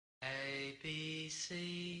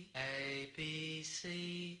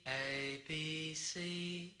C, A, B,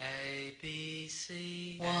 C, A, B,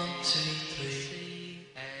 C. 1, 2, 3.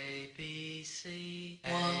 A, B, C,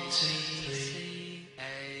 1, 2, 3.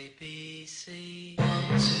 A, B, C, 1,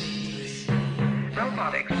 2, 3.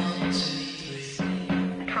 Robotics. 1, 2,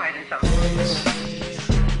 3. Try this out.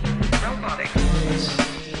 Robotics.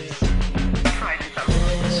 Try this out.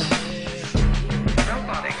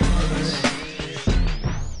 Robotics.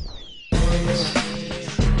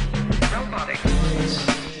 Robotics.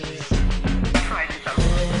 Try this out.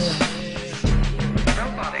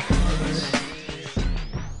 Robotics.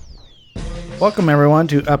 Welcome, everyone,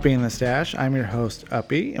 to Uppy in the Stash. I'm your host,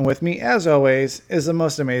 Uppy, and with me, as always, is the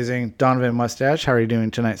most amazing Donovan Mustache. How are you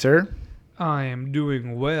doing tonight, sir? I am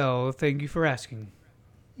doing well. Thank you for asking.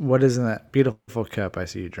 What is in that beautiful cup I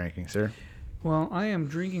see you drinking, sir? Well, I am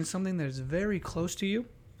drinking something that is very close to you,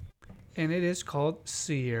 and it is called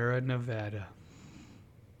Sierra Nevada.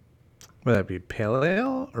 Would that be pale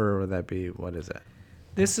ale, or would that be, what is it?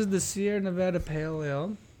 This is the Sierra Nevada Pale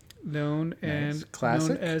Ale, known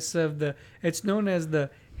Classic? as it's known as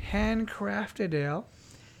the handcrafted ale,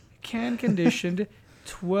 can conditioned,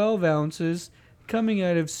 12 ounces, coming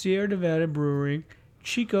out of Sierra Nevada Brewing,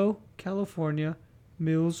 Chico, California,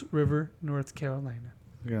 Mills River, North Carolina.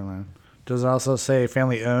 Good line. Does it also say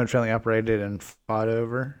family owned, family operated, and fought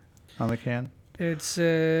over on the can? It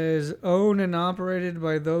says owned and operated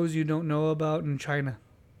by those you don't know about in China.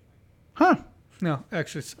 Huh. No,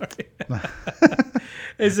 actually, sorry.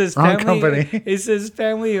 It says Wrong family. company. It says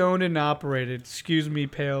family owned and operated. Excuse me,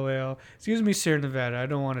 Pale Ale. Excuse me, Sierra Nevada. I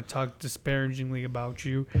don't want to talk disparagingly about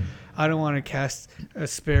you. I don't want to cast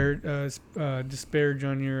disparage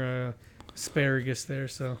on your asparagus there.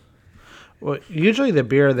 So Well, usually the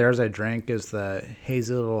beer theirs I drank is the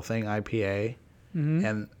hazy little thing IPA. mhm.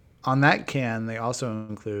 And on that can, they also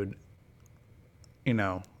include,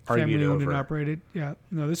 argued family owned and over. operated. Yeah.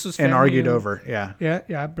 No, this is And family argued owned. over, yeah.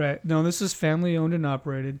 Yeah, Brett. No, this is family owned and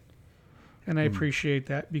operated, and Hmm. I appreciate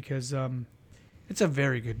that because it's a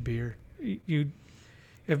very good beer. If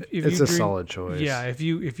It's you a drink, solid choice. Yeah,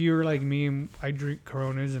 if you're like me and I drink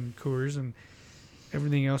Coronas and Coors and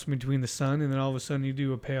everything else in between the sun, and then all of a sudden you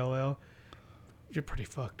do a pale ale, you're pretty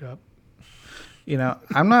fucked up.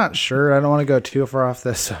 I'm not sure. I don't want to go too far off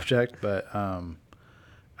this subject, but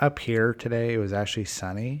up here today it was actually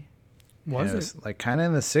sunny. Was And it? was like kind of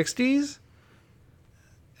in the 60s.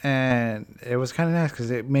 And it was kind of nice because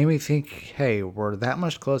it made me think, hey, we're that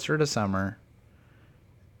much closer to summer.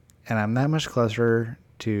 And I'm that much closer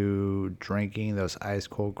to drinking those ice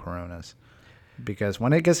cold Coronas. Because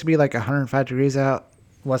when it gets to be like 105 degrees out,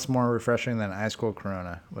 what's more refreshing than ice cold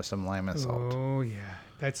Corona with some lime and salt? Oh yeah,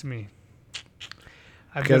 that's me.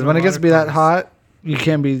 I've Because done a when it lot gets to of be that Coronas. hot, you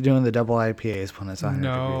can't be doing the double IPAs when it's 100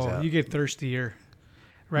 degrees No, out. you get thirstier.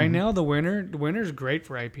 Right Mm-hmm. now, the winter's great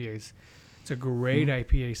for IPAs. It's a great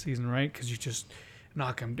Mm-hmm. IPA season, right? Because you just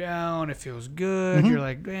knock them down. It feels good. Mhm. You're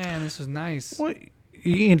like, man, this is nice. Well,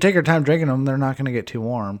 you can take your time drinking them. They're not going to get too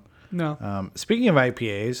warm. No. Speaking of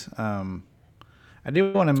IPAs, I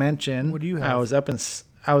do want to mention. What do you I have? was up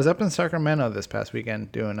in Sacramento this past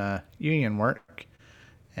weekend doing union work,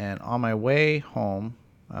 and on my way home,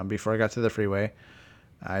 before I got to the freeway,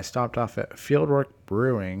 I stopped off at Fieldwork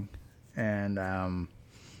Brewing, and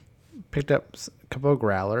picked up a couple of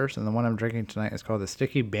growlers, and the one I'm drinking tonight is called the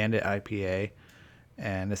Sticky Bandit IPA,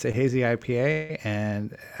 and it's a hazy IPA,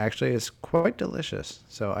 and actually it's quite delicious.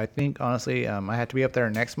 So I think, honestly, I have to be up there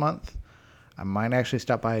next month. I might actually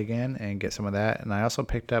stop by again and get some of that. And I also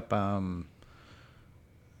picked up a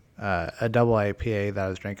double IPA that I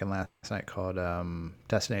was drinking last night called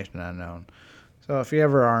Destination Unknown. So if you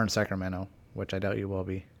ever are in Sacramento, which I doubt you will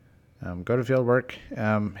be, go to Fieldwork.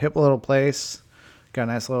 Hip little place. Got a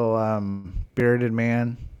nice little bearded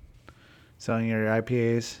man selling your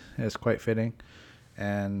IPAs. It's quite fitting.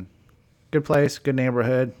 And good place, good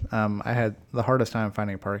neighborhood. I had the hardest time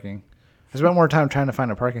finding parking. I spent more time trying to find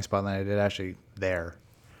a parking spot than I did actually there.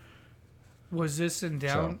 Was this in the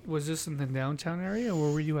downtown area, or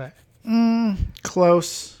where were you at?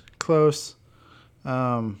 Close.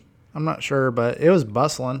 I'm not sure, but it was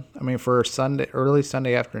bustling. I mean, for early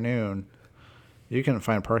Sunday afternoon, you couldn't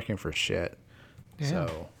find parking for shit. Yeah.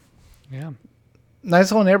 So, Yeah.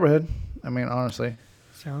 nice little neighborhood. I mean, honestly.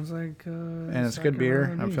 Sounds like. And it's good beer.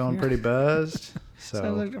 Sacramento to I'm me, feeling yeah. pretty buzzed. So,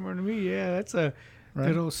 Sounds like Sacramento to me. Yeah, that's a Right.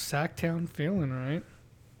 good old Sacktown feeling, right?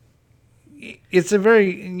 it's a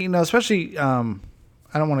very, especially, I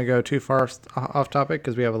don't want to go too far off topic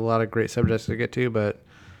because we have a lot of great subjects to get to, but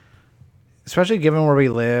especially given where we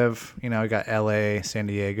live, we got LA, San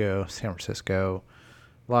Diego, San Francisco,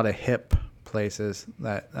 a lot of hip places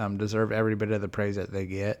that deserve every bit of the praise that they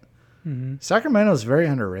get. Sacramento is very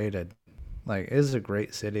underrated. Like, it is a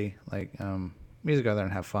great city. Like, we used to go there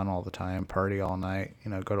and have fun all the time, party all night.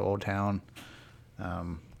 You know, go to Old Town.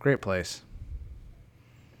 Great place.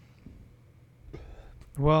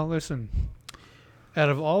 Well, listen. Out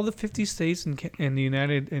of all the 50 states in the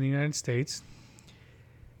United States,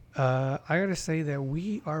 I gotta say that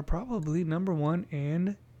we are probably number one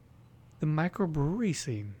in the microbrewery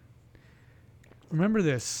scene. Remember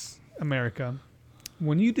this, America.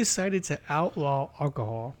 When you decided to outlaw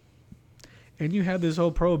alcohol, and you had this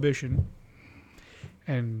whole prohibition,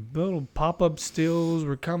 and little pop-up stills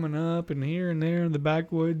were coming up and here and there in the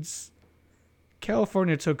backwoods,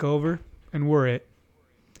 California took over, and we're it.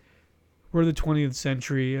 We're the 20th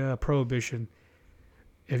century prohibition.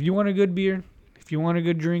 If you want a good beer, if you want a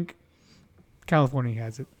good drink, California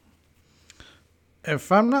has it.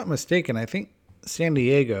 If I'm not mistaken, I think San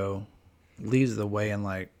Diego leads the way in,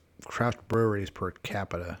 like, craft breweries per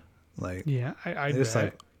capita. Like, Yeah, I it's bet.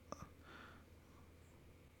 like,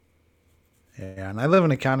 yeah, and I live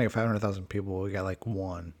in a county of 500,000 people. We got like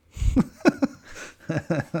one.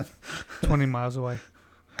 20 miles away.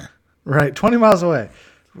 Right, 20 miles away.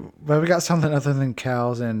 But we got something other than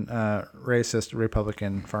cows and racist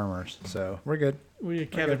Republican farmers. So we're good. Well,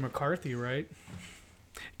 Kevin McCarthy, right?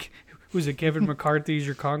 Was it Kevin McCarthy's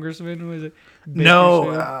your congressman? Was it? No,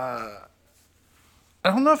 Bakersfield? I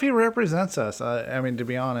don't know if he represents us. I mean, to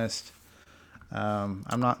be honest, I'm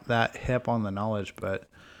not that hip on the knowledge, but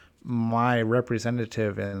my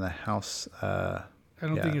representative in the House. I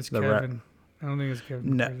don't yeah, think it's the Kevin. I don't think it's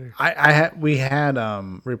Kevin No, McCarthy. we had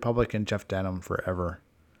Republican Jeff Denham forever,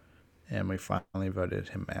 and we finally voted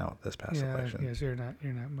him out this past Yeah, election. yes, you're not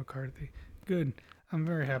McCarthy. Good. I'm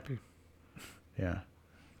very happy. Yeah,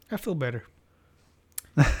 I feel better.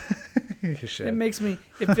 you should. It makes me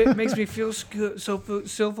feel good.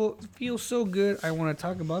 Feel so good. I want to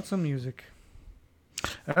talk about some music.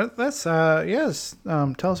 That's yes.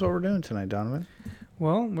 Tell us what we're doing tonight, Donovan.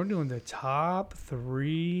 Well, we're doing the top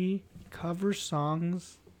 3 cover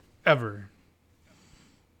songs ever,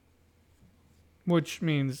 which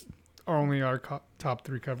means only our top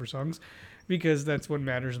 3 cover songs, because that's what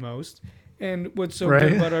matters most. And what's so Right.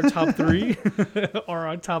 good about our top 3 or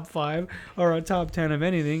our top 5 or our top 10 of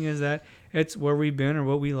anything is that it's where we've been or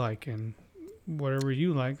what we like, and whatever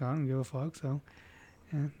you like, I don't give a fuck. So,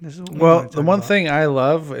 yeah, this is what we Well, wanna the talk one about. thing I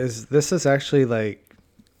love is this is actually like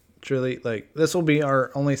truly like this will be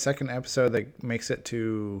our only second episode that makes it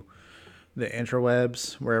to the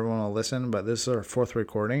interwebs where everyone will listen, but this is our 4th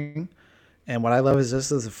recording. And what I love is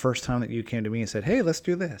this is the first time that you came to me and said, "Hey, let's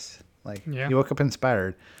do this." Like, Yeah. you woke up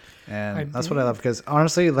inspired. And I that's what I did. love, because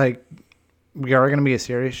honestly, like, we are going to be a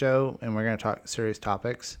serious show and we're going to talk serious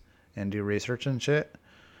topics and do research and shit.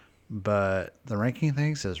 But the ranking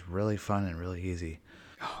things is really fun and really easy.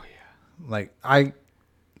 Oh yeah. Like, I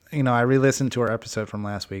re-listened to our episode from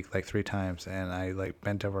last week like 3 times, and I like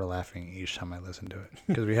bent over laughing each time I listened to it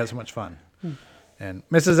because we had so much fun. And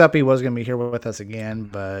Mrs. Uppy was going to be here with us again,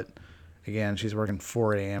 but again, she's working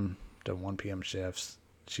 4 a.m. to 1 p.m. shifts.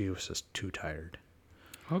 She was just too tired.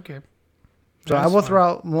 Okay. So I That's will fine. throw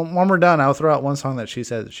out, when we're done, I'll throw out one song that she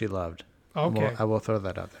said that she loved. Okay. I will throw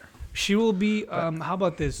that out there. She will be. How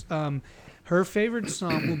about this? Her favorite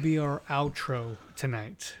song will be our outro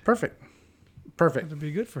tonight. Perfect. That'll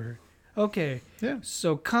be good for her. Okay. Yeah.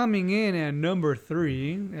 So coming in at number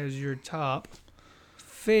 3 as your top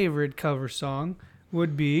favorite cover song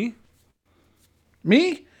would be.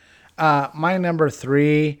 Me? My number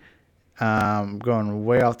 3, going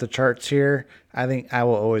way off the charts here. I think "I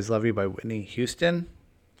Will Always Love You" by Whitney Houston,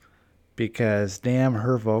 because damn,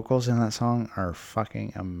 her vocals in that song are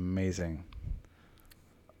fucking amazing.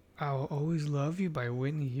 "I'll Always Love You" by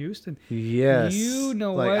Whitney Houston. Yes. You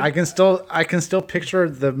know like, what? I can still picture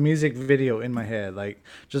the music video in my head, like,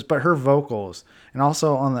 just but her vocals. And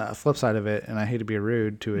also on the flip side of it, and I hate to be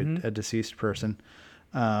rude to a deceased person,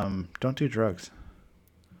 don't do drugs.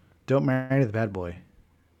 Don't marry the bad boy,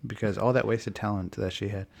 because all that wasted talent that she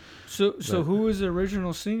had. So who was the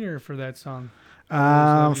original singer for that song?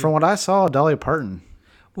 Love You. From what I saw, Dolly Parton.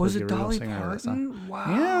 Was the it original Dolly singer of that Parton? song.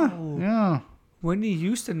 Wow. Yeah. Whitney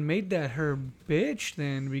Houston made that her bitch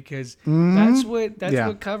then, because that's what Yeah.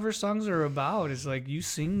 what cover songs are about. It's like you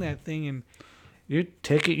sing that thing and You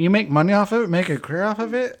take it, you make money off of it, make a career off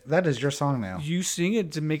of it. That is your song now. you sing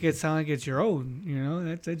it to make it sound like it's your own. You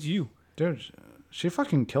know, that's you. Dude, she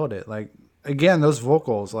fucking killed it. Like, again, those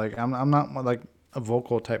vocals, like, I'm not like a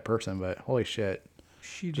vocal type person, but holy shit.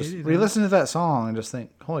 She Just did it. re-listen to that song and just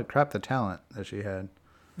think, holy crap, the talent that she had.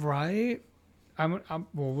 Right? I'm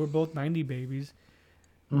well, we're both 90 babies.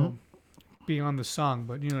 Mm-hmm. Well, beyond the song,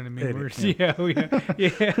 but you know what I mean. It- We're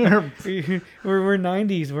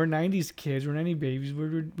 90s. We're 90s kids. We're 90s babies.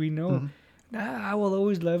 We know. I Will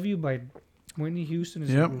Always Love You by Whitney Houston is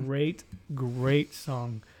Yep. a great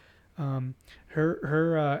song.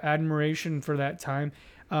 Her admiration for that time.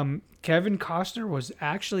 Kevin Costner was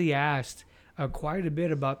actually asked quite a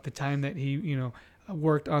bit about the time that he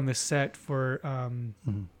worked on the set for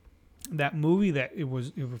that movie that it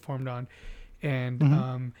performed on,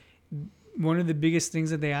 and one of the biggest things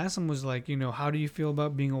that they asked him was like, how do you feel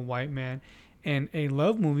about being a white man and a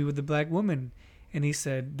love movie with a black woman? And he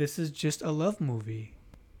said, this is just a love movie,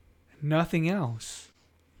 nothing else.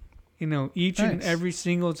 Each and Nice. every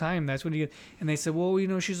single time, that's what he get. And they said, well,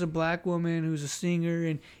 she's a black woman who's a singer,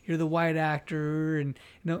 and you're the white actor, and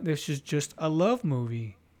this is just a love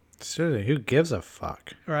movie. Seriously, who gives a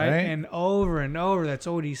fuck? Right? And over, that's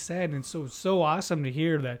what he said. And so awesome to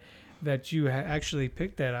hear that you actually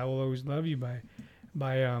picked that "I Will Always Love You" by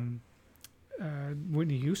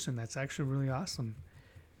Whitney Houston. That's actually really awesome.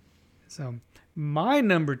 So my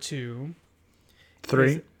number 2.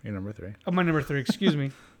 Three. You're number 3. Oh, my number 3. Excuse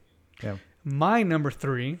me. Yeah. My number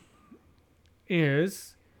 3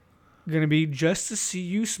 is gonna be "Just to See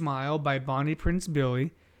You Smile" by Bonnie Prince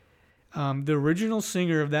Billy. The original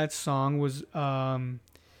singer of that song was a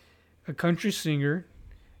country singer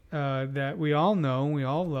that we all know, we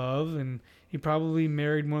all love, and he probably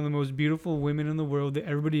married one of the most beautiful women in the world to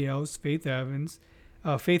everybody else, Faith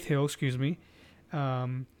Hill, excuse me.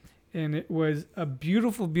 And it was a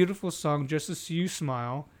beautiful, beautiful song, "Just to See You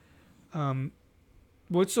Smile."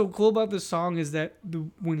 What's so cool about this song is that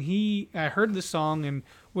I heard the song, and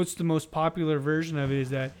what's the most popular version of it is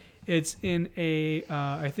that it's in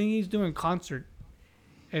I think he's doing a concert.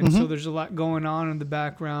 And so there's a lot going on in the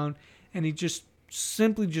background, and he just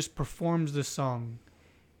simply just performs the song.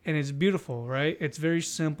 And it's beautiful, right? It's very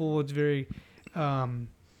simple. It's very down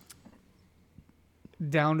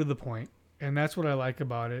to the point. And that's what I like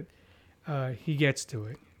about it. He gets to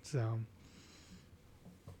it. So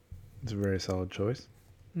It's a very solid choice.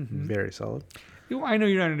 Very solid. I know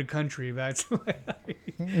you're not into country. That's why.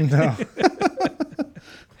 No.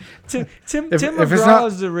 Tim if it's McGraw not-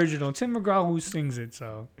 is the original. Tim McGraw who sings it.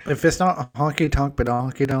 So If it's not honky tonk but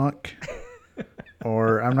honky donk,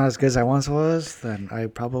 or I'm not as good as I once was, then I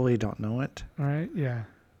probably don't know it. all right, yeah.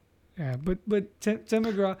 But Tim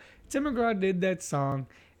McGraw did that song.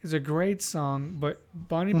 It's a great song. But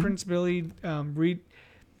Bonnie Prince Billy,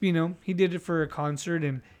 he did it for a concert,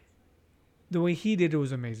 and the way he did it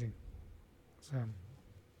was amazing. So.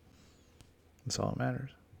 That's all that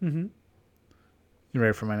matters. Mm-hmm. You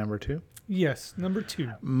ready for my number 2? Yes, number 2.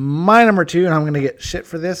 My number 2, and I'm going to get shit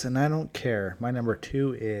for this, and I don't care. My number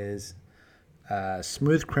 2 is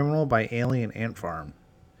 "Smooth Criminal" by Alien Ant Farm.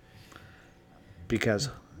 Because,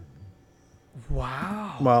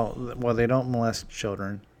 Wow. well, they don't molest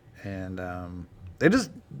children, and they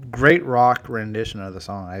just great rock rendition of the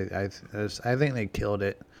song. I think they killed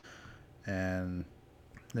it, and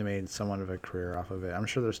they made somewhat of a career off of it. I'm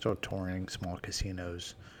sure they're still touring small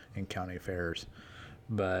casinos and county fairs,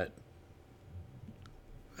 but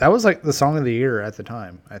that was like the song of the year at the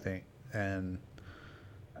time, I think, and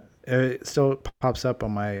it still pops up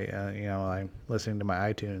on my, I'm listening to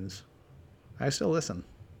my iTunes. I still listen.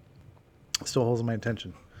 It still holds my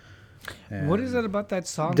attention. What is it about that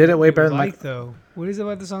song? Did it that way you better than like though? What is it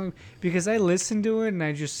about the song? Because I listen to it and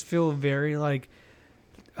I just feel very like,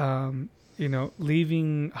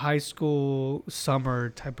 leaving high school summer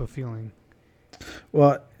type of feeling.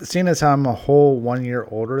 Well, seeing as how I'm a whole 1 year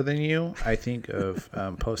older than you, I think of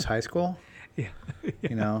post high school.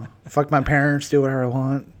 Yeah. Fuck my parents, do whatever I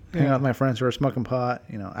want, hang Yeah. out with my friends who are smoking pot.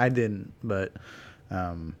 I didn't, but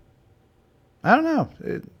I don't know.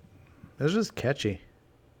 It was just catchy.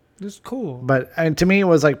 It's cool. But to me, it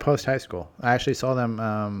was like post high school. I actually saw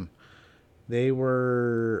them. They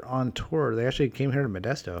were on tour. They actually came here to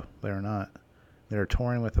Modesto. They were not. They were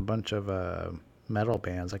touring with a bunch of metal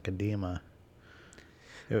bands like Edema.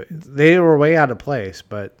 They were way out of place,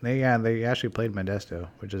 but they actually played Modesto,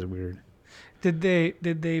 which is weird. Did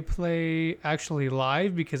they play actually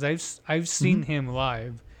live? Because I've seen him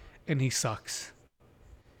live, and he sucks.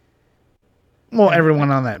 Well,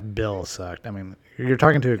 everyone on that bill sucked. I mean, you're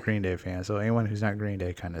talking to a Green Day fan, so anyone who's not Green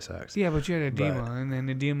Day kind of sucks. Yeah, but you had Edema, But- and then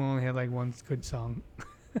Edema only had like one good song.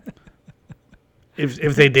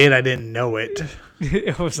 If they did, I didn't know it.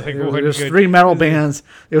 It was like It one was good. 3 metal bands.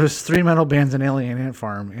 It was 3 metal bands in Alien Ant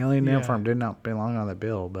Farm. Alien Yeah. Ant Farm did not belong on the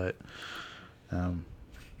bill, but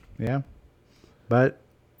yeah. But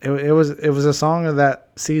it was a song of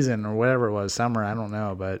that season or whatever it was, summer. I don't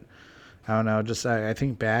know, but I don't know. Just I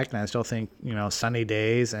think back and I still think Sunny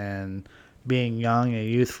Days and being young and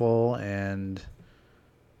youthful, and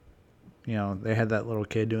they had that little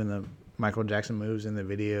kid doing the Michael Jackson moves in the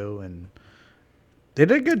video, and they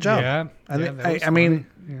did a good job. Yeah, I mean,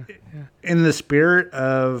 yeah. in the spirit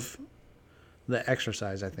of the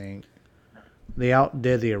exercise, I think they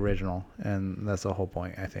outdid the original, and that's the whole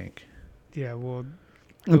point, I think. Yeah, well,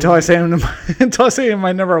 Until I say him, until I say him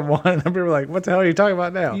my number one, and people are like, "What the hell are you talking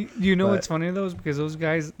about now?" you know what's funny though, is because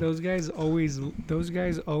those guys always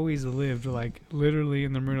lived like literally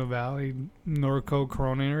in the Moreno Valley, Norco,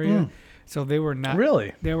 Corona area, so they were not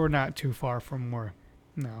Really? They were not too far from where.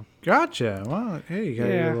 No. Gotcha. Well, hey, you got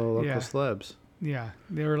your little local celebs. Yeah,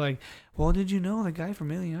 they were like, "Well, did you know the guy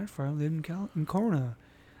from Alien Art Farm lived in Corona?"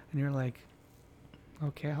 And you're like,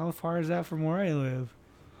 "Okay, how far is that from where I live?"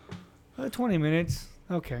 20 minutes.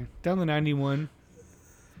 Okay, down the 91.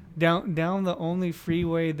 Down the only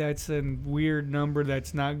freeway that's a weird number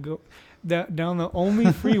that's not down the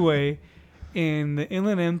only freeway in the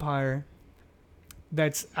Inland Empire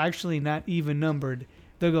that's actually not even numbered.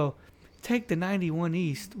 They'll go, take the 91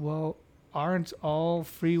 east. Well, aren't all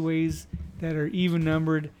freeways that are even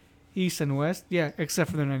numbered east and west? Yeah,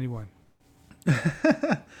 except for the 91.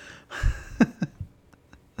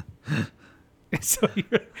 So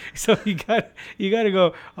you got to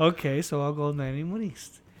go, okay, so I'll go 91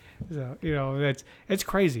 east. So it's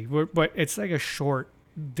crazy, but it's like a short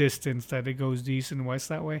distance that it goes east and west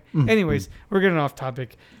that way. Anyways, we're getting off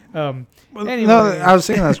topic. Anyway. No, I was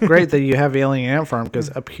thinking that's great that you have Alien Ant Farm, because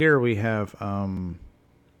up here we have our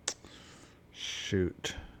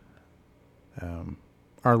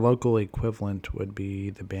local equivalent would be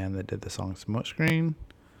the band that did the song Smokescreen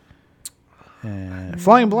and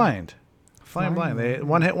Flying Blind. Flying Blind. They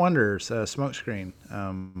one hit wonders. Smokescreen.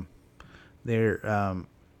 They're.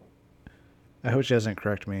 I hope she doesn't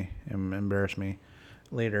correct me and embarrass me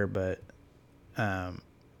later, but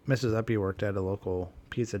Mrs. Uppy worked at a local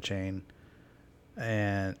pizza chain,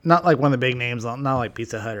 and not like one of the big names, not like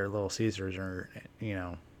Pizza Hut or Little Caesars or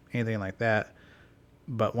anything like that.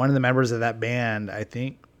 But one of the members of that band, I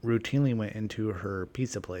think, routinely went into her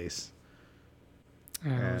pizza place.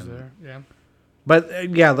 I was there. Yeah. But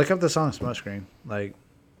yeah, look up the song Smokescreen. Like,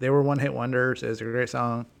 they were one hit wonders. It was a great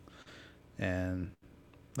song, and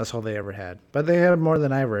that's all they ever had. But they had more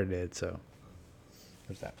than I ever did, so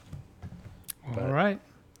there's that. All right.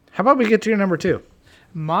 How about we get to your number two?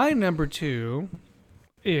 My number two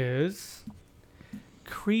is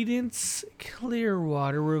Creedence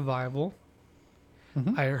Clearwater Revival.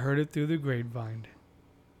 I heard it through the grapevine.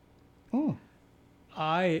 Oh.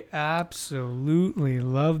 I absolutely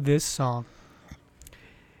love this song.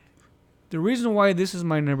 The reason why this is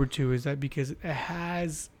my number two is that because it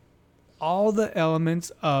has all the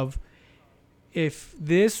elements of, if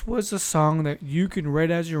this was a song that you can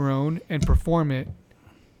write as your own and perform it,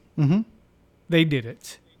 they did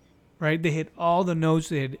it. Right? They hit all the notes,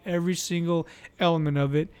 they hit every single element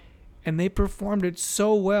of it, and they performed it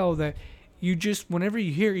so well that you just, whenever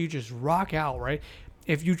you hear it, you just rock out, right?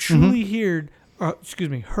 If you truly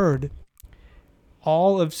heard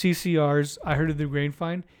all of CCR's I Heard of the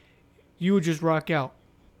Grapevine, you would just rock out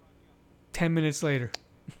 10 minutes later.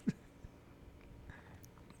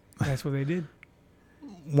 That's what they did.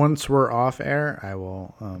 Once we're off air, I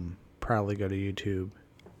will probably go to YouTube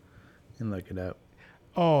and look it up.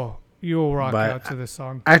 Oh, you'll rock out to the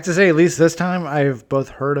song. I have to say, at least this time, I've both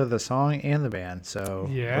heard of the song and the band, so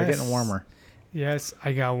we're getting warmer. Yes,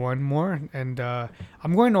 I got one more, and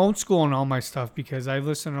I'm going old school on all my stuff because I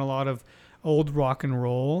listen to a lot of old rock and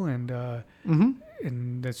roll, and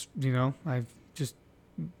and that's I've just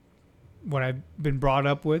what I've been brought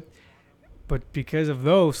up with. But because of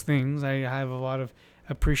those things, I have a lot of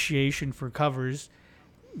appreciation for covers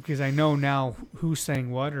because I know now who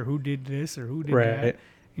sang what or who did this or who did that.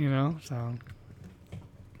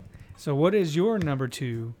 So what is your number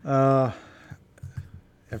two?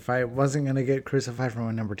 If I wasn't going to get Crucified for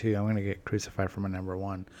my number two, I'm going to get Crucified for my number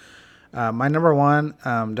one. My number one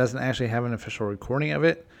doesn't actually have an official recording of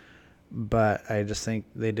it, but I just think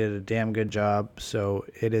they did a damn good job. So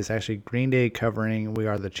it is actually Green Day covering We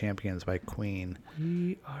Are the Champions by Queen.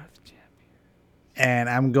 We Are the Champions. And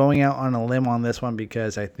I'm going out on a limb on this one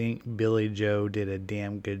because I think Billy Joe did a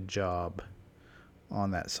damn good job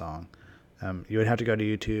on that song. You would have to go to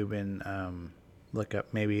YouTube and look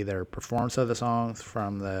up maybe their performance of the songs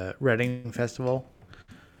from the Reading Festival.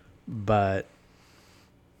 But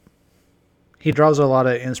he draws a lot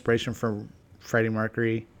of inspiration from Freddie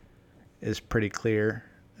Mercury. Is pretty clear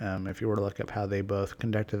if you were to look up how they both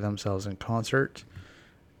conducted themselves in concert.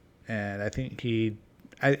 And I think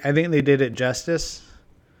I think they did it justice,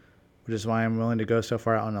 which is why I'm willing to go so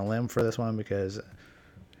far out on a limb for this one, because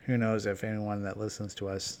who knows if anyone that listens to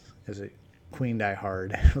us is a Queen Die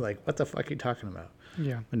Hard. Like, what the fuck are you talking about?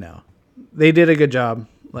 Yeah. But no, they did a good job.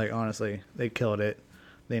 Like, honestly, they killed it.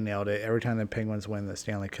 They nailed it. Every time the Penguins win the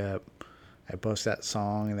Stanley Cup, I post that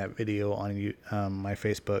song and that video on my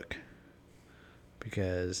Facebook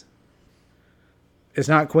because it's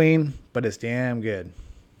not Queen, but it's damn good.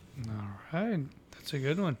 All right. That's a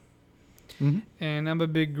good one. Mm-hmm. And I'm a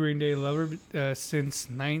big Green Day lover since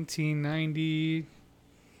 1993.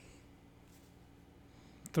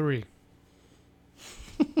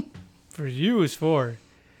 For you, it's 4.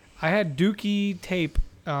 I had Dookie tape.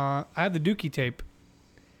 I had the Dookie tape.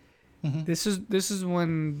 Mhm. This is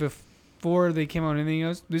when before they came out with anything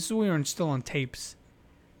else. This is when we were still on tapes.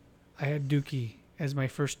 I had Dookie as my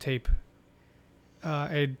first tape.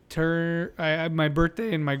 My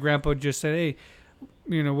birthday, and my grandpa just said, "Hey,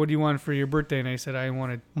 what do you want for your birthday?" And I said, "I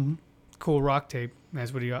wanted cool rock tape." And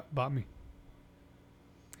that's what he bought me.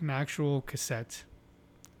 An actual cassette.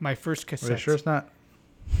 My first Are you cassette. sure it's not?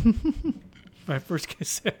 My first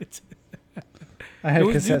cassette. I had It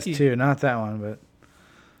was cassettes Dookie. too, not that one, but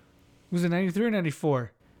Was it 93 or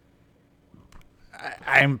 94?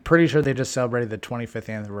 I'm pretty sure they just celebrated the 25th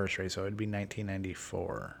anniversary, so it'd be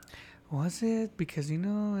 1994. Was it? Because,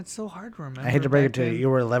 it's so hard to remember. I hate to break it back to you. then. You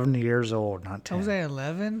were 11 years old, not 10. Was I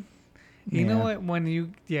 11? You know Yeah. what? When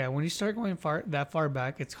you start going that far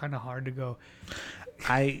back, it's kind of hard to go.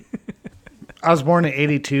 I was born in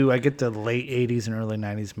 82. I get the late 80s and early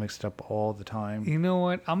 90s mixed up all the time. You know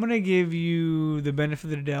what? I'm going to give you the benefit of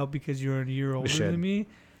the doubt because you're a year older should. than me.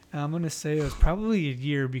 And I'm going to say it was probably a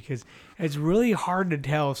year because it's really hard to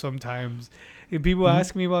tell sometimes. If people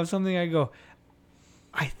ask me about something, I go,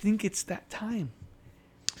 I think it's that time.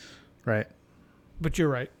 Right. But you're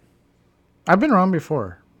right. I've been wrong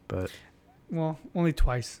before, but Well, only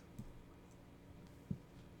twice.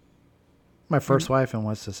 my first wife, and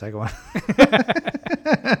what's the second one?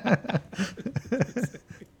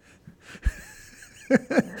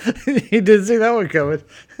 You didn't see that one coming.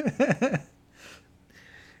 It's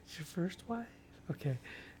your first wife? Okay.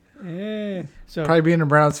 Yeah. So Probably being a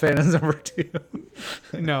Browns fan is number 2.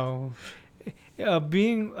 no,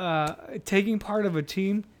 taking part of a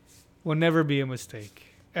team will never be a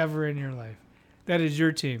mistake ever in your life. That is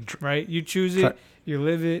your team, right? You choose it, you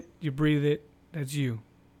live it, you breathe it. That's you.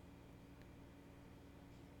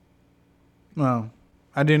 Well,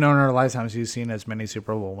 I do know in our lifetimes you've seen as many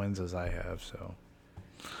Super Bowl wins as I have, so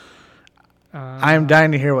I am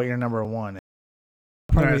dying to hear what your number 1 is.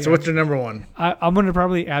 All probably- right, so what's your number 1? I'm gonna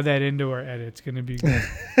probably add that into our edit. It's gonna be good.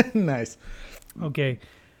 Nice. Okay,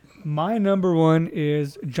 my number 1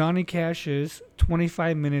 is Johnny Cash's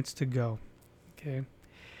 25 Minutes to Go. Okay.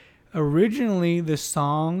 Originally, the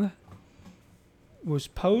song was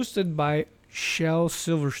posted by Shel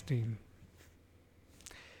Silverstein,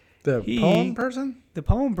 The He- poem person? the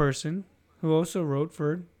poem person who also wrote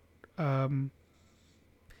for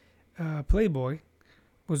Playboy,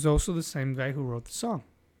 was also the same guy who wrote the song.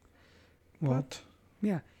 Well, What?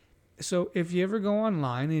 yeah. So if you ever go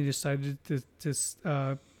online and you decided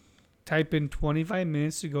to type in 25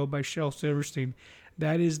 Minutes to Go by Shel Silverstein,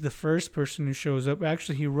 that is the first person who shows up.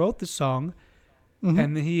 Actually, he wrote the song,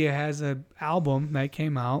 and he has an album that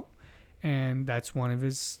came out, and that's one of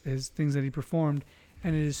his things that he performed,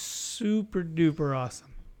 and it is super duper awesome.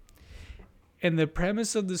 And the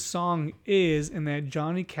premise of the song is, and that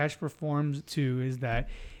Johnny Cash performs to, is that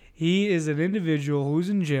he is an individual who's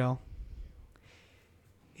in jail.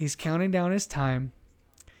 He's counting down his time,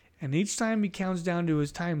 and each time he counts down to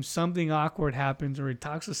his time, something awkward happens, or he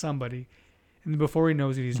talks to somebody, and before he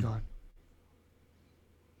knows it, he's gone.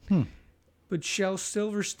 But Shel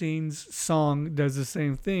Silverstein's song does the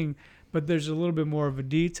same thing, but there's a little bit more of a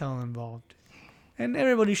detail involved. And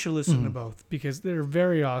everybody should listen to both because they're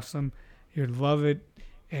very awesome. You'd love it,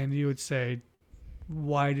 and you would say,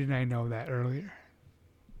 why didn't I know that earlier?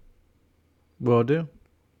 Will do.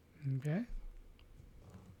 Okay,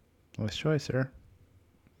 Nice choice, sir.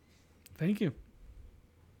 thank you.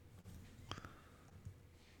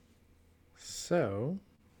 So,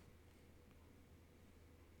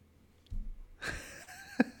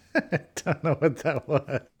 I don't know what that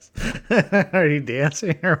was. Are you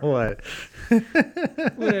dancing or what?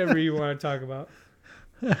 Whatever you want to talk about.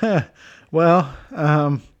 Well,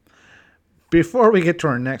 before we get to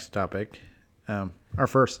our next topic, our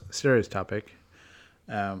first serious topic,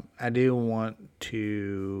 I do want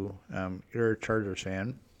to, you're a Chargers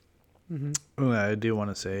fan. I do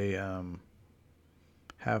want to say,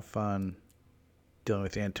 have fun dealing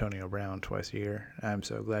with Antonio Brown twice a year. I'm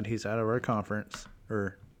so glad he's out of our conference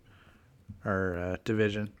or our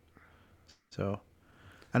division. So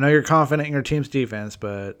I know you're confident in your team's defense,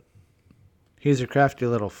 but he's a crafty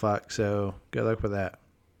little fuck, so good luck with that.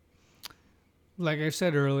 Like I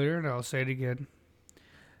said earlier, and I'll say it again,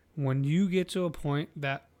 when you get to a point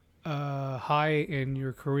that high in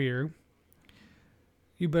your career,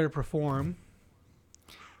 you better perform.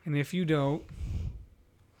 And if you don't,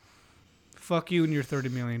 fuck you and your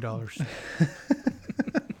 $30 million.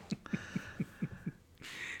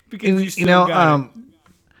 Because you still got it.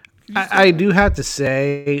 I do have to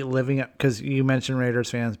say, living up, because you mentioned Raiders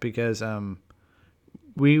fans, because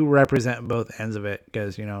we represent both ends of it,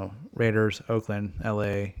 because, Raiders, Oakland,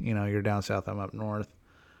 LA, you're down south, I'm up north.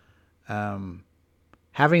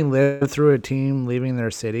 Having lived through a team leaving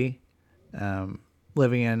their city,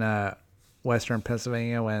 living in western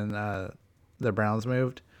Pennsylvania when the Browns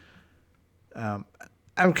moved,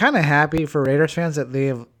 I'm kind of happy for Raiders fans that they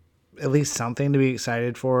have at least something to be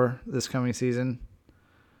excited for this coming season.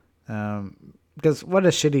 Because what a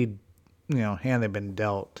shitty, hand they've been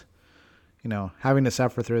dealt. Having to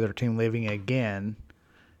suffer through their team leaving again,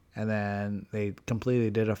 and then they completely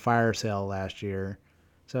did a fire sale last year.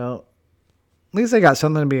 So at least they got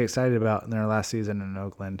something to be excited about in their last season in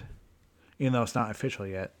Oakland, even though it's not official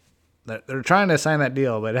yet. They're trying to sign that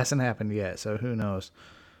deal, but it hasn't happened yet, so who knows.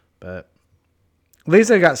 But at least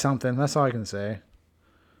they got something. That's all I can say.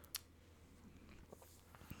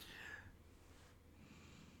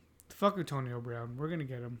 Fuck Antonio Brown. We're going to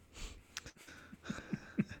get him.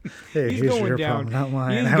 Hey, He's here's going your down. problem, not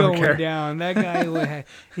mine. He's I don't going care. down. That guy,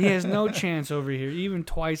 he has no chance over here. Even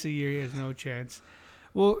twice a year, he has no chance.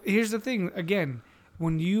 Well, here's the thing. Again,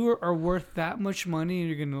 when you are worth that much money and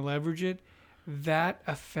you're going to leverage it, that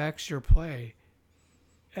affects your play.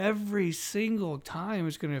 Every single time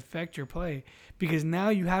it's going to affect your play because now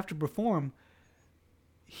you have to perform.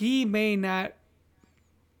 He may not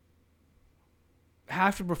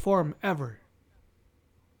have to perform ever.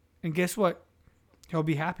 And guess what? He'll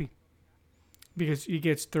be happy because he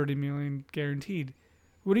gets $30 million guaranteed.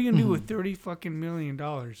 What are you gonna do with $30 fucking million?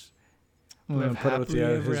 I'm gonna put it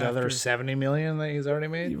with his other $70 million that he's already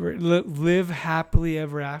made. Live happily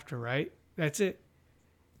ever after, right? That's it.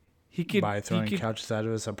 He could by throwing couches out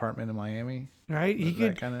of his apartment in Miami, right? He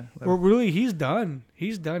could kind of. Well, really, he's done.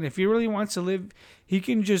 He's done. If he really wants to live, he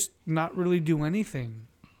can just not really do anything.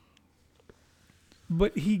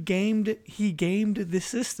 But he gamed the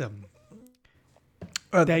system.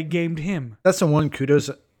 That gamed him. That's the one kudos.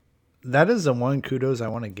 That is the one kudos I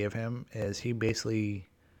want to give him is he basically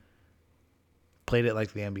played it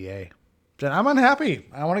like the NBA. Said, I'm unhappy.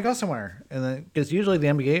 I want to go somewhere. And then because usually the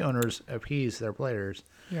NBA owners appease their players.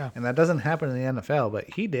 Yeah. And that doesn't happen in the NFL, but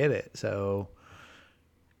he did it. So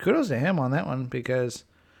kudos to him on that one because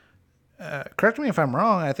correct me if I'm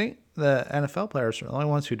wrong, I think the NFL players are the only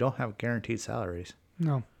ones who don't have guaranteed salaries.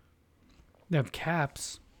 No. They have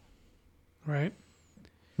caps. Right?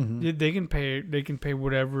 Mm-hmm. They can pay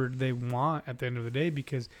whatever they want at the end of the day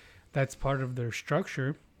because that's part of their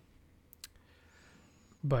structure.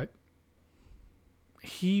 But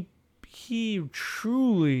he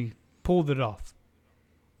truly pulled it off.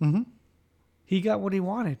 Mm-hmm. He got what he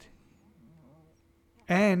wanted.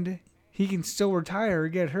 And he can still retire or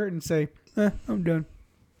get hurt and say, I'm done.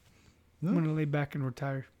 I'm going to lay back and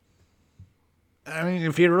retire. I mean,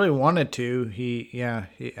 if he really wanted to, he's got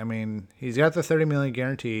the $30 million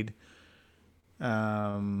guaranteed.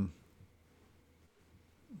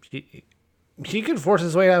 He could force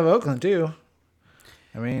his way out of Oakland too.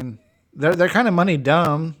 I mean, they're kind of money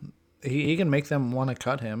dumb. He can make them want to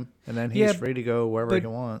cut him, and then he's free to go wherever he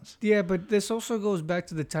wants. Yeah, but this also goes back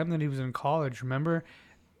to the time that he was in college. Remember,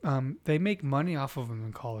 they make money off of him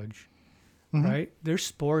in college, right? There's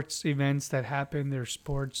sports events that happen. There's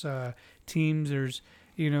sports teams.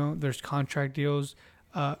 There's contract deals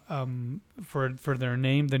for their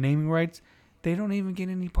name, the naming rights. They don't even get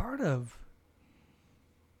any part of.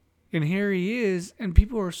 And here he is, and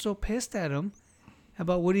people are so pissed at him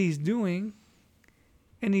about what he's doing.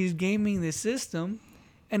 And he's gaming the system,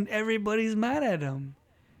 and everybody's mad at him.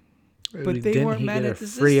 But they weren't mad at the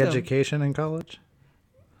system. Free education in college?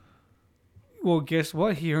 Well, guess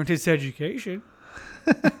what? He earned his education.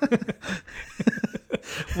 He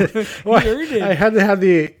earned it. I had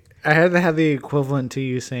to have the equivalent to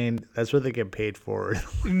you saying that's what they get paid for.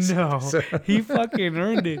 No, he fucking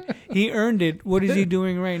earned it. He earned it. What is he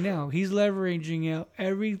doing right now? He's leveraging out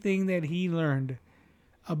everything that he learned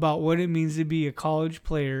about what it means to be a college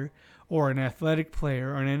player or an athletic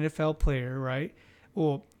player or an NFL player, right?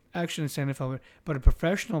 Well, actually it's NFL, but a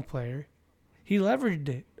professional player. He leveraged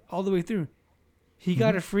it all the way through. He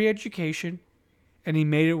got a free education, and he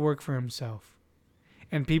made it work for himself.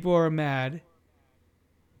 And people are mad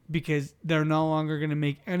because they're no longer going to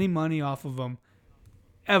make any money off of them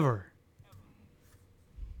ever.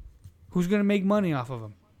 Who's going to make money off of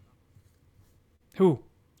them? Who?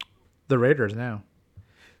 The Raiders now.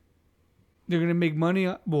 They're going to make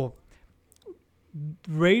money. Well,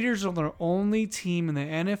 Raiders are the only team in the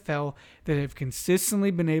NFL that have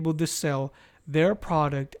consistently been able to sell their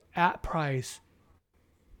product at price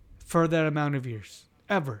for that amount of years.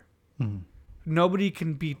 Ever. Nobody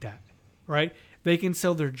can beat that, right? They can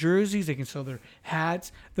sell their jerseys. They can sell their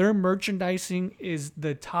hats. Their merchandising is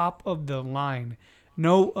the top of the line.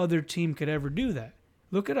 No other team could ever do that.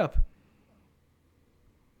 Look it up.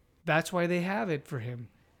 That's why they have it for him.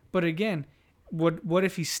 But again, what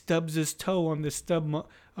if he stubs his toe on the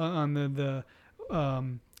on the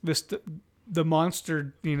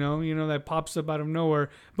monster, that pops up out of nowhere?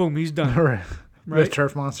 Boom, he's done. Right. Right? The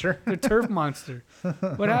turf monster. The turf monster.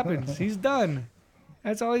 What happens? He's done.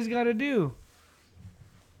 That's all he's got to do.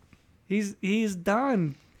 He's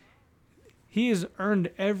done. He has earned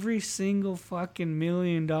every single fucking $1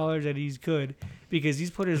 million that he's could because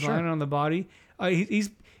he's put his line on the body.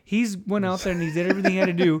 He's went out there and he did everything he had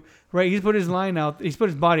to do. Right? He's put his line out. He's put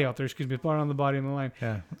his body out there. Excuse me. Put on the body on the line.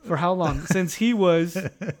 Yeah. For how long? Since he was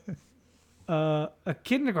a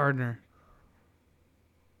kindergartner.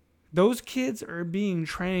 Those kids are being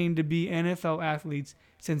trained to be NFL athletes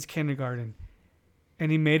since kindergarten.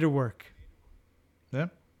 And he made it work. Yeah.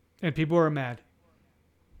 And people are mad.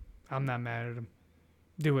 I'm not mad at him.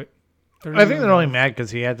 Do it. I think they're only mad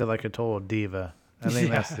because he acted like a total diva. I think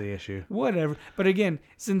that's the issue. Whatever. But again,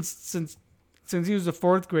 since he was a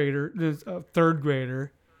fourth grader, a third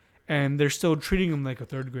grader, and they're still treating him like a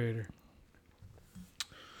third grader.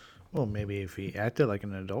 Well, maybe if he acted like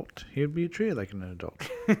an adult, he would be treated like an adult.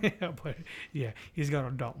 But yeah, he's got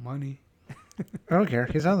adult money. I don't care.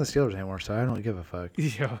 He's not on the Steelers anymore, so I don't give a fuck.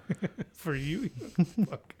 Yeah, for you,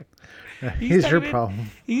 fuck. He's your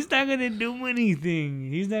problem. He's not gonna do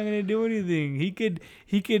anything. He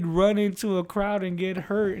could run into a crowd and get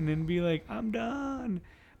hurt, and then be like, "I'm done."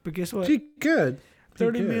 But guess what? He could.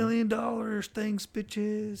 $30 million, thanks,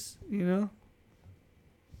 bitches.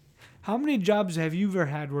 How many jobs have you ever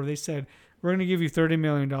had where they said, "We're gonna give you $30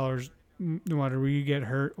 million, no matter where you get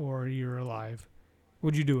hurt or you're alive"?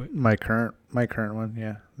 Would you do it? My current one,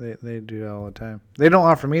 yeah. They do it all the time. They don't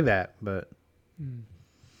offer me that, but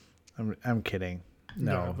I'm kidding.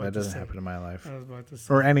 No, that doesn't happen in my life. I was about to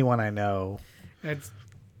say. Or anyone I know. I was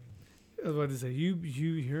about to say,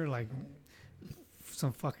 you're like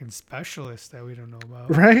some fucking specialist that we don't know about.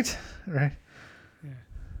 Right? Yeah.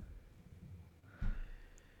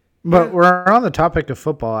 But we're on the topic of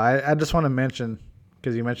football. I just want to mention,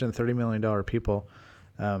 because you mentioned $30 million people,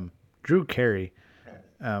 Drew Carey.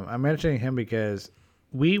 I'm mentioning him because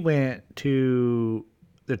we went to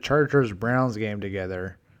the Chargers-Browns game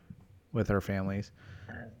together with our families.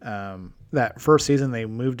 That first season they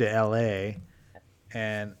moved to L.A.,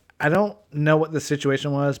 and I don't know what the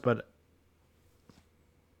situation was, but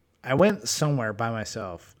I went somewhere by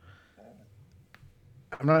myself.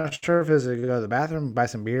 I'm not sure if it was to go to the bathroom, buy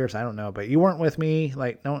some beers. I don't know, but you weren't with me.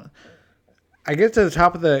 Like, no, I get to the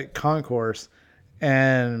top of the concourse,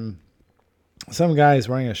 and some guy's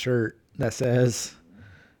wearing a shirt that says,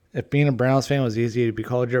 "If being a Browns fan was easy, it'd be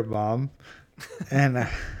called your mom." And,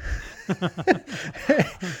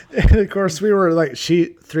 and of course, we were like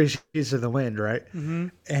 3 sheets to the wind, right? Mm-hmm.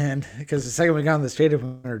 And because the second we got in the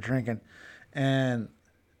stadium, we were drinking, and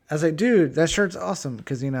I was like, "Dude, that shirt's awesome,"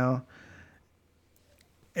 because it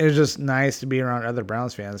was just nice to be around other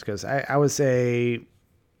Browns fans, because I would say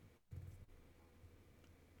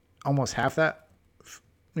almost half that.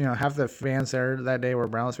 Half the fans there that day were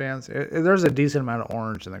Browns fans. There's a decent amount of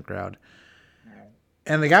orange in the crowd.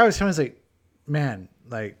 And the guy was telling me, like, man,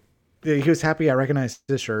 like, he was happy I recognized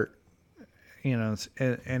this shirt, in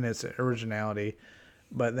its originality.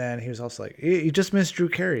 But then he was also like, you just missed Drew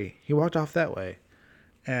Carey. He walked off that way.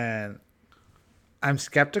 And I'm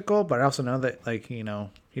skeptical, but I also know that, like, he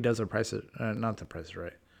does The Price is, not The Price is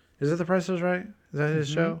Right. Is it The Price is Right? Is that his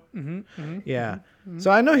show? Mm-hmm, mm-hmm, yeah. mm-hmm.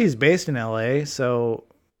 So I know he's based in L.A., so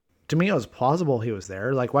to me, it was plausible he was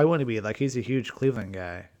there. Like, why wouldn't he be? Like, he's a huge Cleveland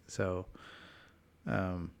guy. So,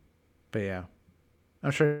 but yeah,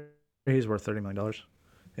 I'm sure he's worth $30 million,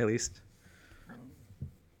 at least.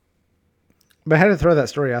 But I had to throw that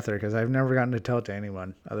story out there because I've never gotten to tell it to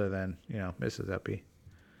anyone other than, Mrs. Eppie.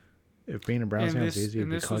 If being a Browns fan is easy, it'd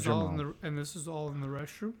be called your mom. And this is all in the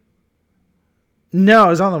restroom? No, I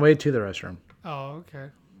was on the way to the restroom. Oh,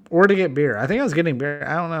 okay. Or to get beer. I think I was getting beer.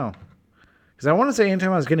 I don't know. Because I want to say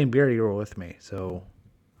anytime I was getting beer, you were with me. So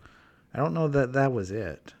I don't know that was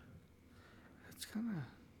it. That's kind of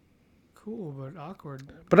cool but awkward.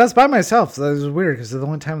 But I was by myself, so it was weird because it's the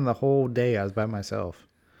only time in the whole day I was by myself.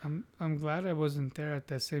 I'm glad I wasn't there at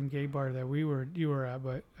that same gay bar that you were at,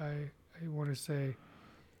 but I want to say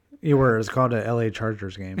You were. It's called a LA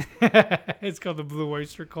Chargers game. it's called the Blue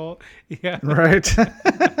Oyster Cult. Yeah. Right?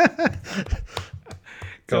 To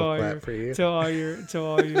Go all flat your- for you. To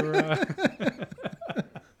all your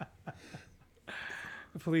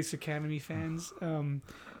Police Academy fans.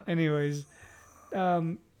 Anyways,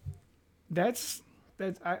 that's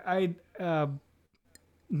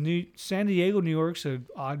San Diego, New York's an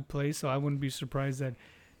odd place, so I wouldn't be surprised that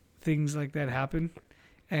things like that happen,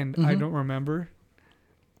 and I don't remember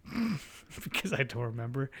because I don't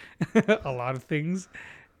remember a lot of things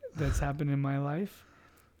that's happened in my life,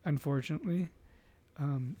 unfortunately,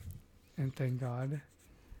 and thank God.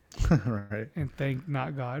 Right. And thank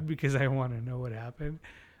not God because I want to know what happened.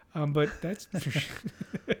 But that's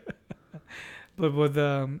but with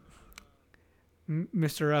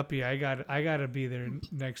Mr. Uppy, I gotta be there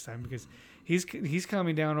next time because he's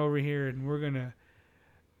coming down over here and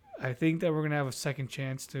I think that we're gonna have a second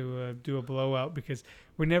chance to do a blowout because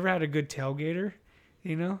we never had a good tailgater,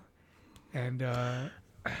 you know, and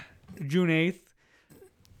June 8th.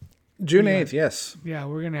 June Yeah. 8th, yes. Yeah,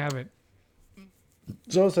 we're gonna have it.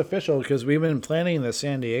 So it's official because we've been planning the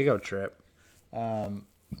San Diego trip.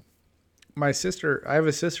 My sister, I have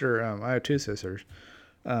a sister, I have two sisters.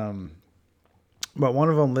 But one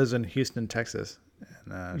of them lives in Houston, Texas.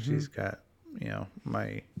 And she's got,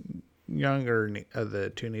 my younger of the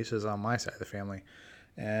two nieces on my side of the family.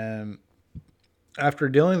 And after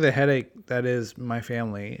dealing with the headache that is my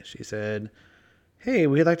family, she said, hey,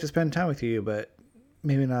 we'd like to spend time with you, but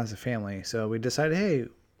maybe not as a family. So we decided, hey,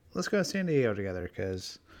 let's go to San Diego together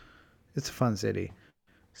because it's a fun city.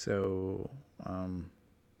 So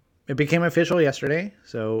it became official yesterday.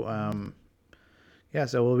 So,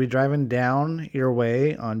 so we'll be driving down your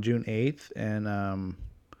way on June 8th. And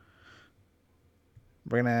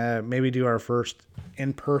we're going to maybe do our first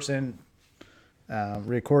in-person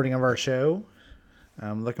recording of our show.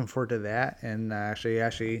 I'm looking forward to that. And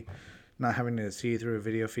actually not having to see you through a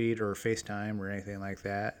video feed or FaceTime or anything like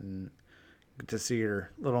that. And get to see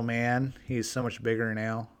your little man. He's so much bigger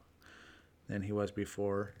now than he was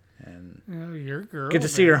before. And Your girl. get to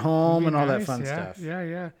see man. your home It'd be and all that nice. fun Yeah, stuff.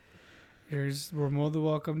 Yeah. We're more than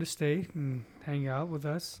welcome to stay and hang out with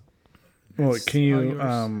us. Well, It's can all you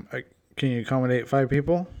yours. can you accommodate 5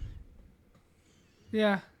 people?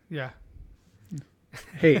 Yeah.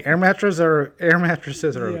 Hey, air mattresses are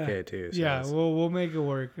Yeah. okay too. So Yeah, it's- we'll make it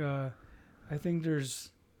work. I think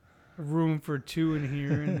there's room for 2 in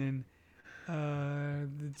here and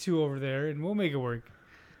then the 2 over there, and we'll make it work.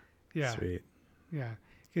 Yeah, sweet. yeah.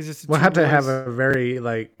 Because it's We'll two have to have boys. a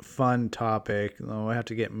very fun topic. We'll have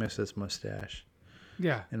to get Mrs. Mustache.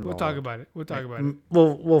 Yeah, we'll talk about it. We'll talk about it.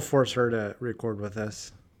 We'll force her to record with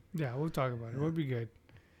us. Yeah, we'll talk about it. It'll be good.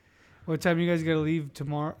 What time you guys got to leave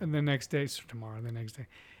tomorrow and the next day? So tomorrow, the next day.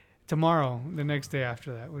 Tomorrow, the next day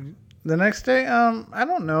after that. The next day, I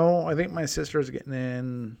don't know. I think my sister's getting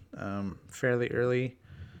in fairly early.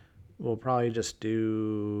 We'll probably just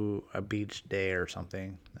do a beach day or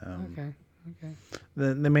something. Okay.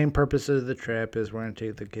 The main purpose of the trip is we're going to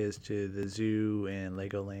take the kids to the zoo and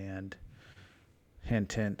Legoland.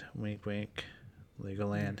 Hint, hint, wink, wink.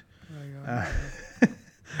 Legoland.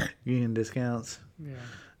 Union discounts.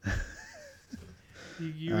 Yeah.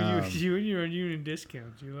 You and your union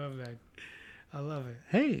discounts. You love that. I love it.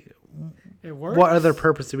 Hey, It works. what other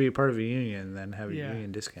purpose to be a part of a union than having Yeah.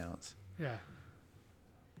 union discounts? Yeah.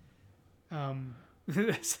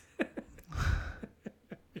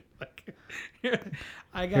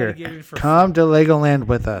 I gotta Here, get it for come to Legoland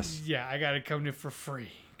with us. free. Yeah, I gotta come in for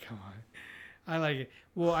free. Come on. I like it.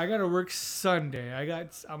 Well, I gotta work Sunday. I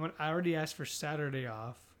already asked for Saturday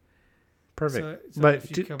off. Perfect. So but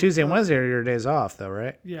if you come- Tuesday and Wednesday are your days off, though,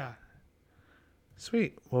 right? Yeah.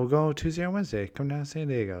 Sweet. We'll go Tuesday or Wednesday. Come down to San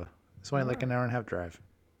Diego. It's only like an hour and a half drive.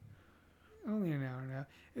 Only an hour and a half.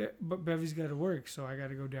 Yeah, but Bevy's got to work, so I got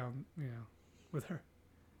to go down, with her.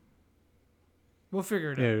 We'll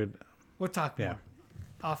figure it out. Dude, We'll talk more. Yeah.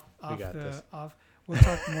 Off got this. We'll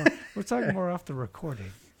talk more. We'll talk more off the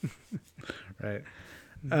recording. right.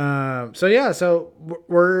 So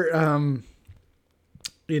we're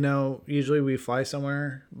usually we fly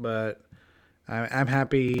somewhere, but I'm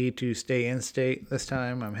happy to stay in state this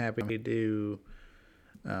time. I'm happy to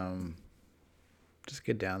just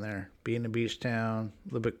get down there, be in a beach town, a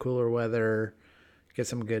little bit cooler weather, get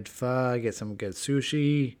some good pho, get some good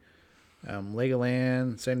sushi,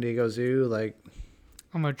 Legoland, San Diego Zoo. Like,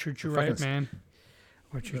 I'm gonna treat you Fucking right, man.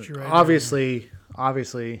 I'm gonna treat you right. obviously,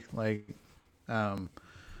 like,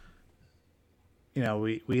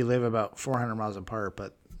 we live about 400 miles apart,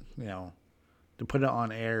 but, to put it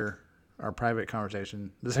on air, our private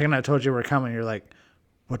conversation, the second I told you we're coming, you're like,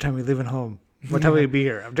 what time are we leaving home? What time will we be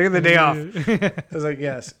here? I'm taking the day off. I was like,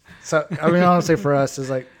 yes. So, honestly, for us, it's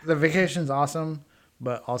like the vacation's awesome,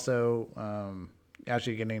 but also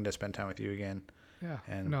actually getting to spend time with you again. Yeah.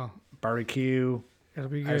 And barbecue, it'll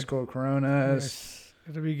be good. ice cold Coronas. Yes.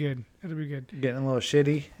 It'll be good. Getting a little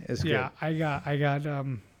shitty is good. Yeah, I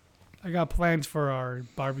got plans for our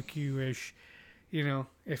barbecue-ish.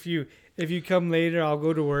 If you come later, I'll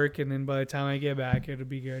go to work, and then by the time I get back, it'll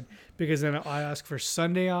be good. Because then I ask for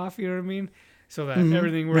Sunday off. You know what I mean? So that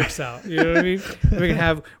everything works out. You know what I mean?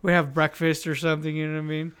 We have breakfast or something. You know what I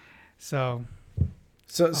mean? So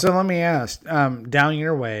let me ask. Down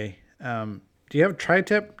your way, do you have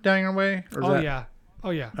tri-tip down your way? Or is yeah. Oh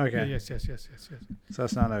yeah. Okay. Yes. So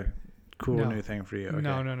that's not a cool new thing for you. Okay.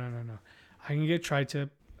 No. I can get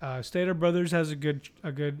tri-tip. Stater Brothers has a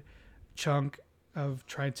good chunk of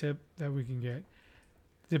tri-tip that we can get,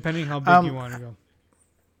 depending how big you want to go.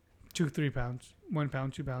 2-3 pounds, 1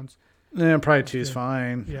 pound, 2 pounds. Yeah, probably 2 is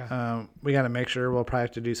fine. Yeah. We got to make sure we'll probably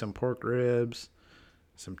have to do some pork ribs,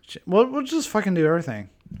 we'll just fucking do everything.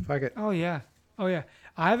 Fuck it. Oh yeah. I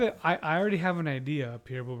already have an idea up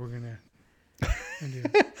here what we're gonna do.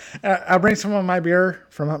 I'll bring some of my beer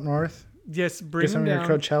from up north. Yes, bring Get some them of down.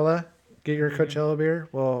 your Coachella. Get your Coachella beer.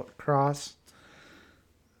 We'll cross.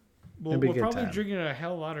 We're It'll be a good probably time. drinking a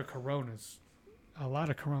hell lot of Coronas. A lot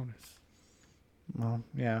of Coronas. Well,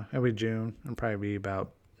 yeah, it'll be June. It'll probably be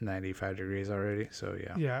about 95 degrees already. So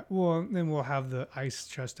yeah. Yeah. Well, then we'll have the ice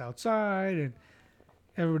chest outside, and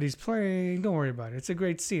everybody's playing. Don't worry about it. It's a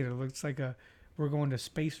great scene. It looks like we're going to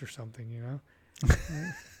space or something.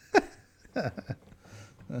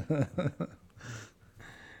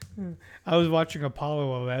 I was watching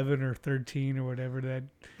Apollo 11 or 13 or whatever that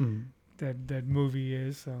movie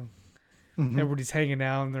is. So everybody's hanging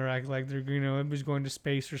out and they're acting like they're everybody's going to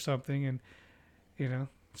space or something, and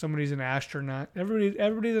somebody's an astronaut.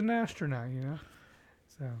 Everybody's an astronaut.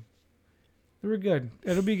 So we're good.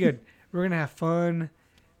 It'll be good. We're gonna have fun.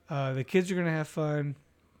 The kids are gonna have fun.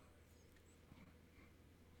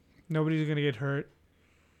 Nobody's gonna get hurt.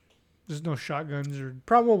 There's no shotguns or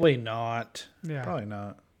Probably not. yeah. Probably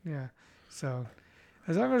not. Yeah. So,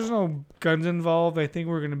 as long as there's no guns involved, I think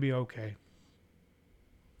we're going to be okay.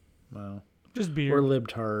 Well, Just beer. we're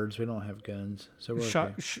libtards. We don't have guns. So we're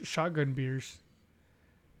okay. Shotgun beers.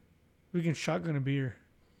 We can shotgun a beer.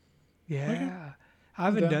 Yeah. Okay. I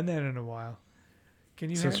haven't Okay. done that in a while. Can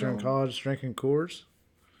you Since you're in handle college drinking Coors?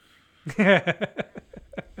 I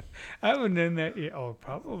haven't done that yet. Oh,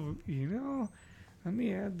 probably. Let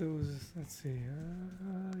me add those. Let's see.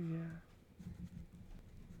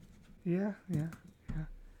 Yeah.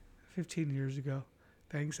 15 years ago.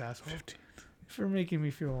 Thanks, asshole. 15. For making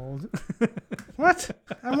me feel old. What?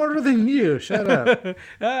 I'm older than you. Shut up.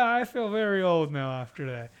 I feel very old now after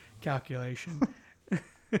that calculation.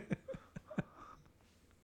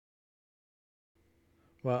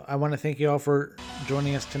 Well, I want to thank you all for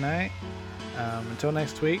joining us tonight. Until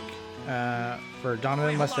next week, for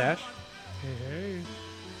Donovan Mustache Hey.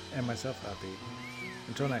 and myself, Happy.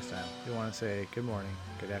 Until next time, we want to say good morning,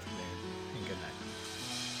 good afternoon, and good night.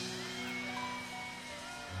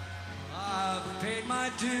 I've paid my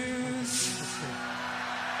dues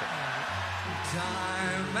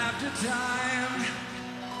time after time.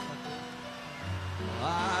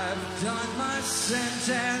 I've done my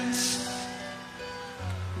sentence,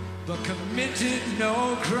 but committed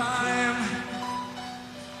no crime.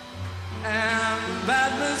 And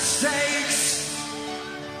bad mistakes,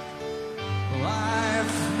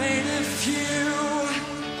 I've made a few.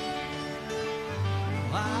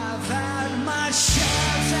 I've had my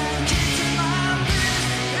shares and kicked in my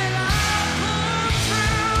boots, and I've pulled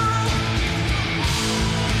through.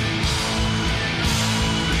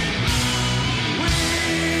 We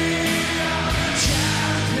are the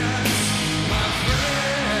champions, my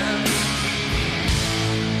friends,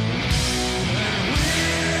 and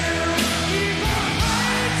we'll keep on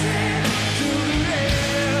fighting to the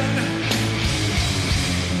end.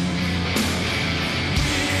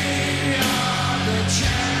 We are the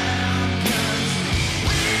champions.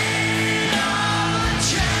 We are the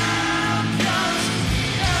champions.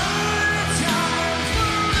 No time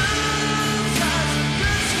for losers,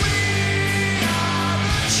 'cause we are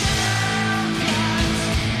the champions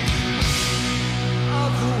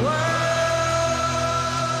of the world.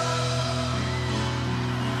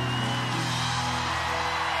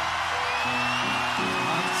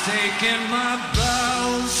 I'm taking my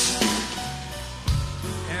bows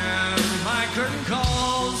and my curtain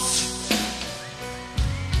calls.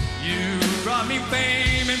 You brought brought me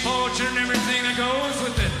fame and fortune and everything that goes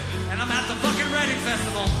with it. And I'm at the fucking Reading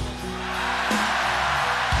Festival.